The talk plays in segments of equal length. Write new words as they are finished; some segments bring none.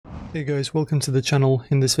Hey guys, welcome to the channel.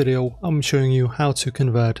 In this video I'm showing you how to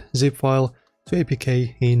convert zip file to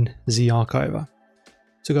APK in ZArchiver.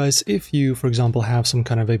 So guys, if you for example have some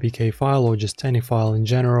kind of APK file or just any file in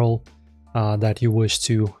general that you wish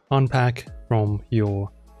to unpack from your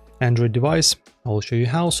Android device, I'll show you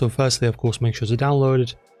how. So firstly, of course, make sure to download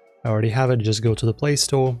it. I already have it. Just go to the Play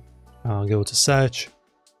Store, go to search,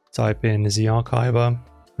 type in ZArchiver,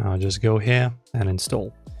 just go here and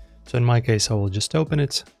install. So in my case I will just open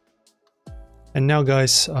it. And now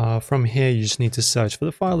guys, from here you just need to search for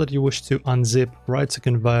the file that you wish to unzip, right, to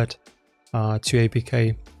convert to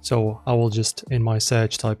APK. So I will just, in my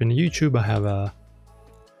search, type in YouTube. I have a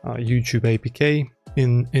YouTube APK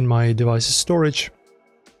in my device's storage.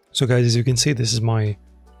 So guys, as you can see, this is my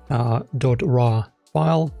 .rar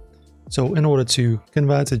file. So in order to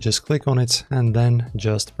convert it, just click on it and then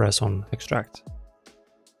just press on extract.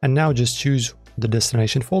 And now just choose the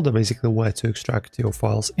destination folder, basically where to extract your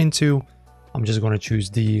files into. I'm just going to choose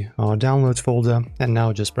the downloads folder, and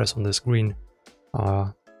now just press on this green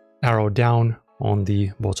arrow down on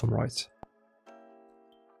the bottom right.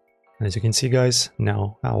 And as you can see guys,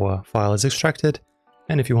 now our file is extracted,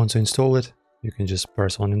 and if you want to install it, you can just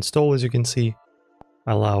press on install. As you can see,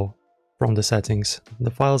 allow from the settings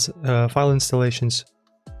the file installations,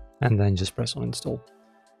 and then just press on install.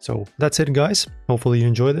 So that's it guys, hopefully you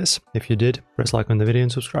enjoyed this. If you did, press like on the video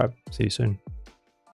and subscribe. See you soon.